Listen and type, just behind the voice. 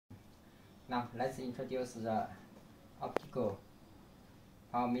Now let's introduce the optical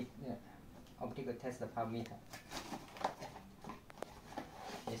power meter, optical test power meter.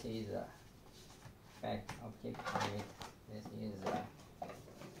 This is the back optical power meter. This is the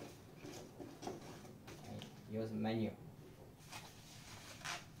use menu.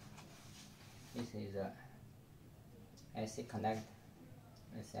 This is the IC connect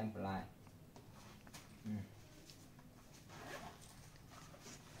assembly line.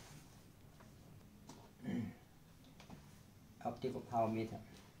 Optical power meter.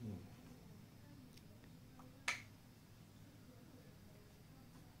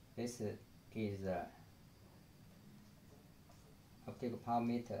 This is the optical power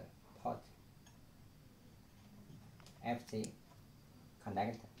meter port FC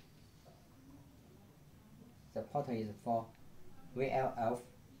connector. The port is for VLF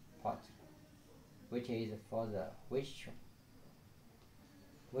port, which is for the wish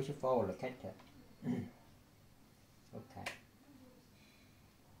for locator. Okay.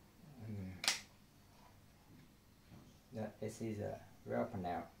 This is a rear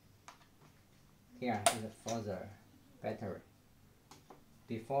panel. Here is for the battery.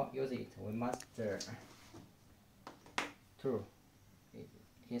 Before using it, we must to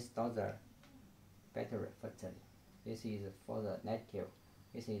install the battery first. This is for the negative.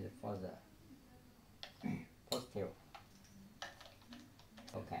 This is for the positive.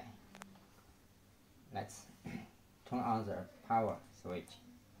 Okay. Let's turn on the power switch.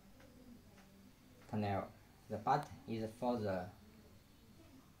 Panel. The button is for the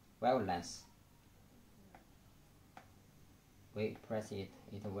wavelength. We press it,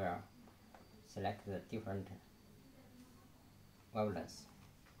 it will select the different wavelengths.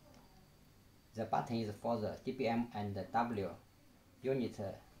 The button is for the dBm and the W unit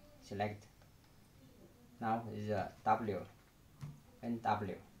select. Now the W and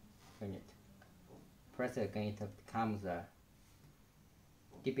W unit. Press again, it becomes the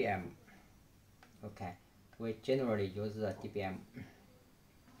dBm. Okay, we generally use the dBm.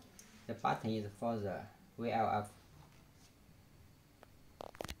 The button is for the VLF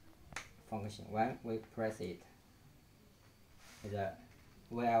function. When we press it, the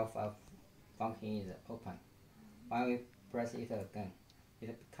VLF function is open. When we press it again,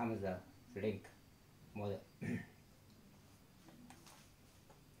 it becomes the blink mode.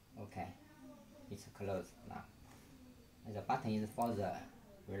 Okay, it's closed now. The button is for the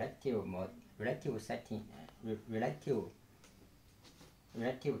relative mode, relative setting, relative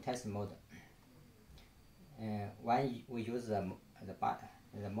test mode. When we use the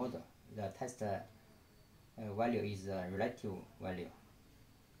mode, the test value is a relative value.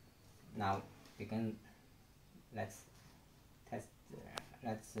 Now begin. Let's test.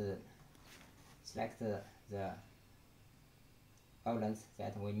 Let's select the wavelength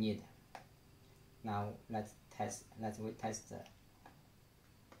that we need. Now let's test. Let's test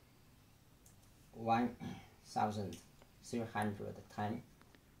 1310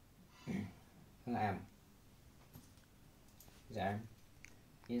 nm. Then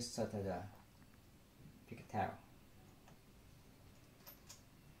insert the pigtail.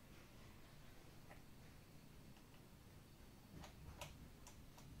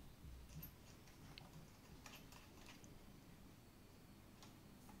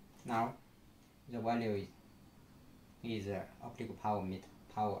 Now the value is optical power meter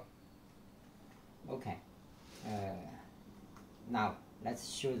power. Okay. Now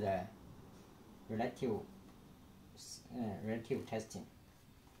let's show the relative testing.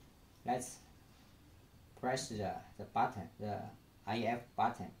 Let's press the button, the IF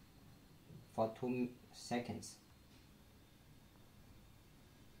button, for 2 seconds.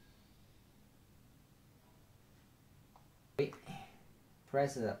 We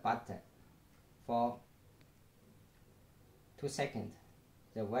press the button for 2 seconds.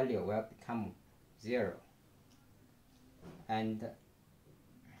 The value will become 0, and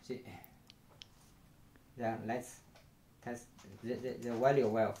then let's test the value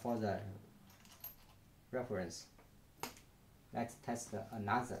will for the reference. Let's test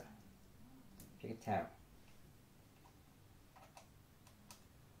another pigtail.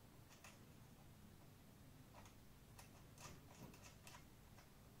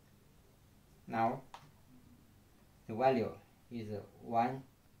 Now the value is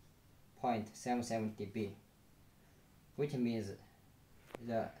 1.77 dB, which means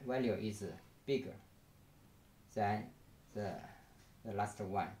the value is bigger than the last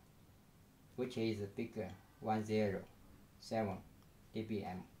one, which is bigger 107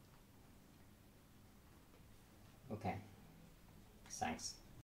 dBm. Okay, thanks.